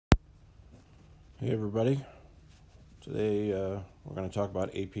Hey everybody, today we're going to talk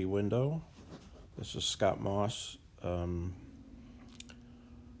about AP window. This is Scott Moss. I'm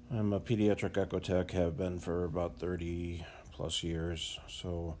a pediatric ecotech, have been for about 30 plus years.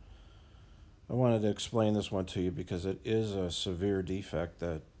 So I wanted to explain this one to you because it is a severe defect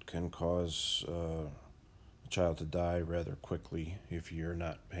that can cause a child to die rather quickly if you're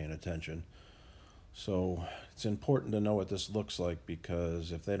not paying attention. So it's important to know what this looks like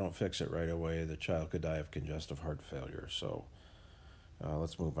because if they don't fix it right away, the child could die of congestive heart failure. So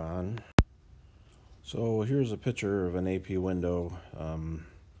let's move on. So here's a picture of an AP window.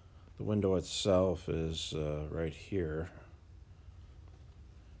 The window itself is right here.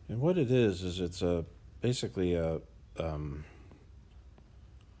 And what it is it's basically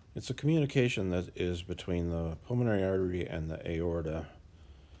it's a communication that is between the pulmonary artery and the aorta.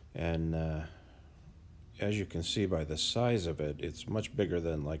 And as you can see by the size of it, it's much bigger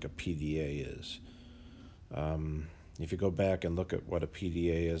than like a PDA is. If you go back and look at what a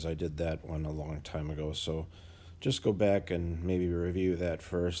PDA is, I did that one a long time ago. So just go back and maybe review that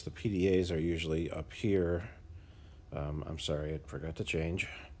first. The PDAs are usually up here. I'm sorry, I forgot to change.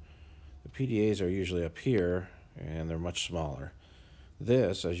 The PDAs are usually up here, and they're much smaller.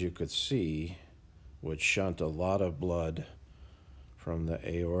 This, as you could see, would shunt a lot of blood from the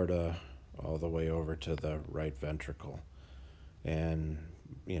aorta all the way over to the right ventricle. And,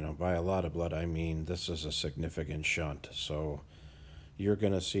 by a lot of blood, I mean this is a significant shunt. So you're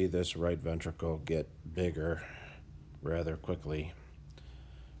going to see this right ventricle get bigger rather quickly.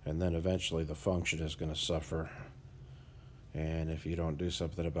 And then eventually the function is going to suffer. And if you don't do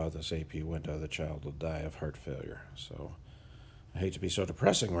something about this AP window, the child will die of heart failure. So I hate to be so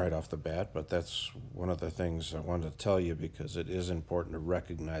depressing right off the bat, but that's one of the things I wanted to tell you because it is important to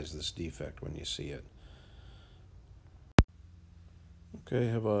recognize this defect when you see it. Okay,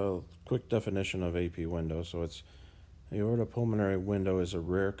 I have a quick definition of AP window. So it's aortopulmonary window is a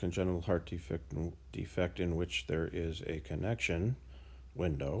rare congenital heart defect in which there is a connection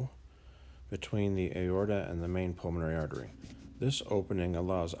window between the aorta and the main pulmonary artery. This opening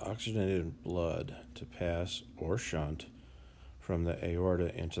allows oxygenated blood to pass or shunt from the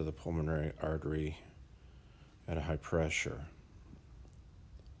aorta into the pulmonary artery at a high pressure.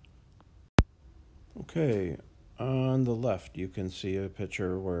 Okay, on the left you can see a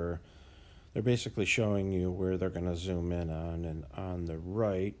picture where they're basically showing you where they're going to zoom in on, and on the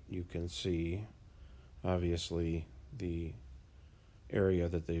right you can see obviously the area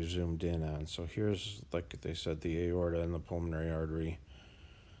that they zoomed in on. So here's, like they said, the aorta and the pulmonary artery,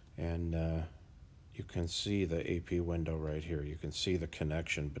 and you can see the AP window right here. You can see the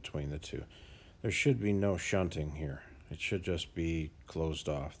connection between the two. There should be no shunting here. It should just be closed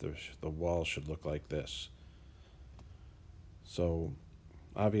off. The wall should look like this. So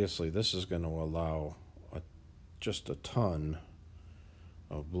obviously this is going to allow just a ton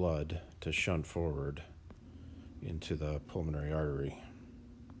of blood to shunt forward into the pulmonary artery.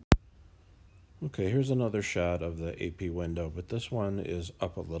 Okay, here's another shot of the AP window, but this one is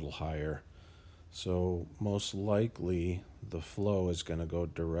up a little higher. So most likely the flow is going to go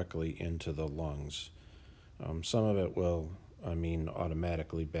directly into the lungs. Some of it will,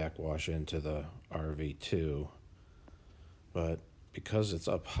 automatically backwash into the RV2, but because it's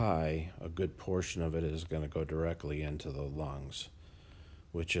up high, a good portion of it is going to go directly into the lungs,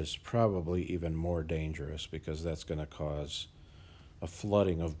 which is probably even more dangerous because that's going to cause a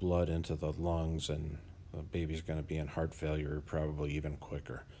flooding of blood into the lungs, and the baby's going to be in heart failure probably even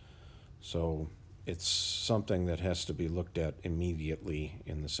quicker. So it's something that has to be looked at immediately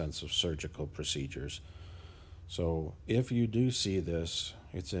in the sense of surgical procedures. So if you do see this,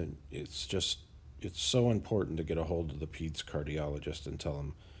 it's so important to get a hold of the peds cardiologist and tell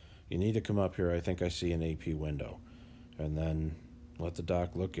them, you need to come up here. I think I see an AP window. And then let the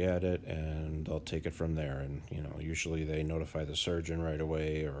doc look at it, and they'll take it from there. And, usually they notify the surgeon right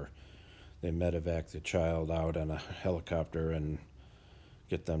away, or they medevac the child out on a helicopter and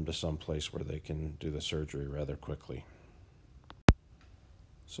get them to some place where they can do the surgery rather quickly.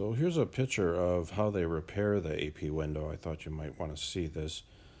 So here's a picture of how they repair the AP window. I thought you might want to see this.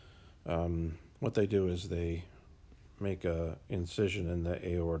 What they do is they make a incision in the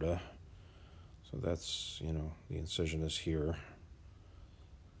aorta. So that's, the incision is here.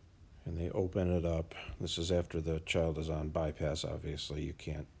 And they open it up. This is after the child is on bypass, obviously. You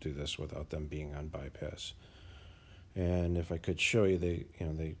can't do this without them being on bypass. And if I could show you,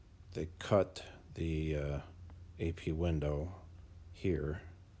 they cut the AP window here,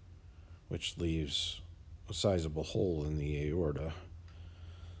 which leaves a sizable hole in the aorta.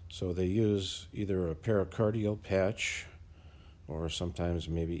 So they use either a pericardial patch or sometimes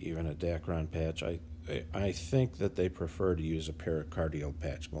maybe even a Dacron patch. I think that they prefer to use a pericardial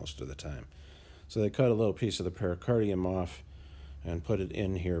patch most of the time. So they cut a little piece of the pericardium off and put it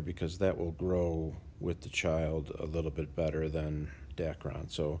in here because that will grow with the child a little bit better than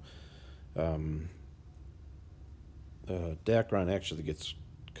Dacron. So Dacron actually gets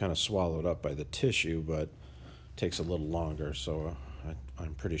kind of swallowed up by the tissue, but takes a little longer. So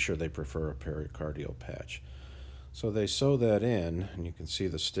I'm pretty sure they prefer a pericardial patch. So they sew that in, and you can see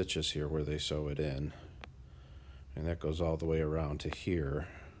the stitches here where they sew it in. And that goes all the way around to here,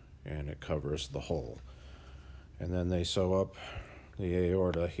 and it covers the hole. And then they sew up the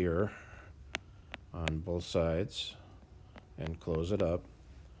aorta here on both sides and close it up.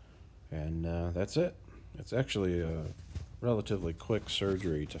 And that's it. It's actually a relatively quick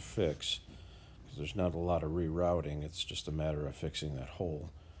surgery to fix because there's not a lot of rerouting. It's just a matter of fixing that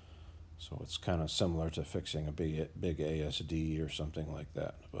hole. So it's kind of similar to fixing a big ASD or something like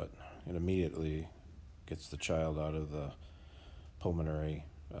that, but it immediately gets the child out of the pulmonary,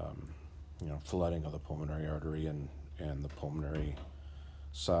 flooding of the pulmonary artery and the pulmonary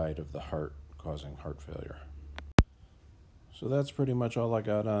side of the heart, causing heart failure. So that's pretty much all I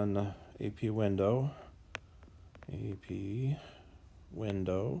got on AP window. AP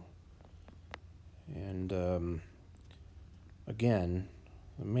window. And again,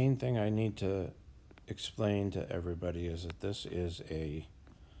 the main thing I need to explain to everybody is that this is a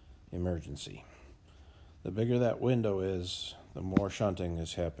emergency. The bigger that window is, the more shunting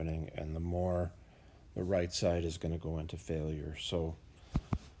is happening and the more the right side is going to go into failure. So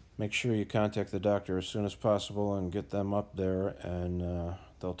make sure you contact the doctor as soon as possible and get them up there, and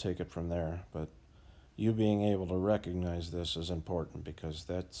they'll take it from there. But you being able to recognize this is important because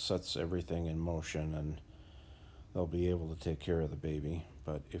that sets everything in motion, and they'll be able to take care of the baby.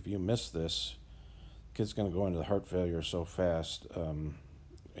 But if you miss this, kid's going to go into the heart failure so fast,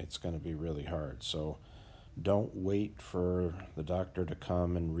 it's going to be really hard. So don't wait for the doctor to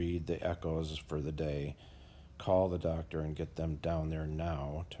come and read the echoes for the day. Call the doctor and get them down there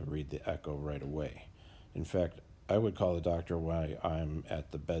now to read the echo right away. In fact, I would call the doctor while I'm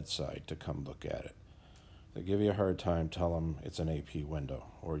at the bedside to come look at it. If they give you a hard time, tell them it's an AP window,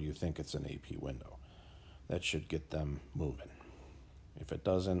 or you think it's an AP window. That should get them moving. If it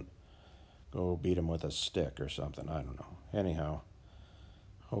doesn't, go beat them with a stick or something. I don't know. Anyhow,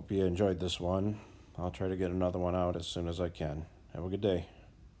 hope you enjoyed this one. I'll try to get another one out as soon as I can. Have a good day.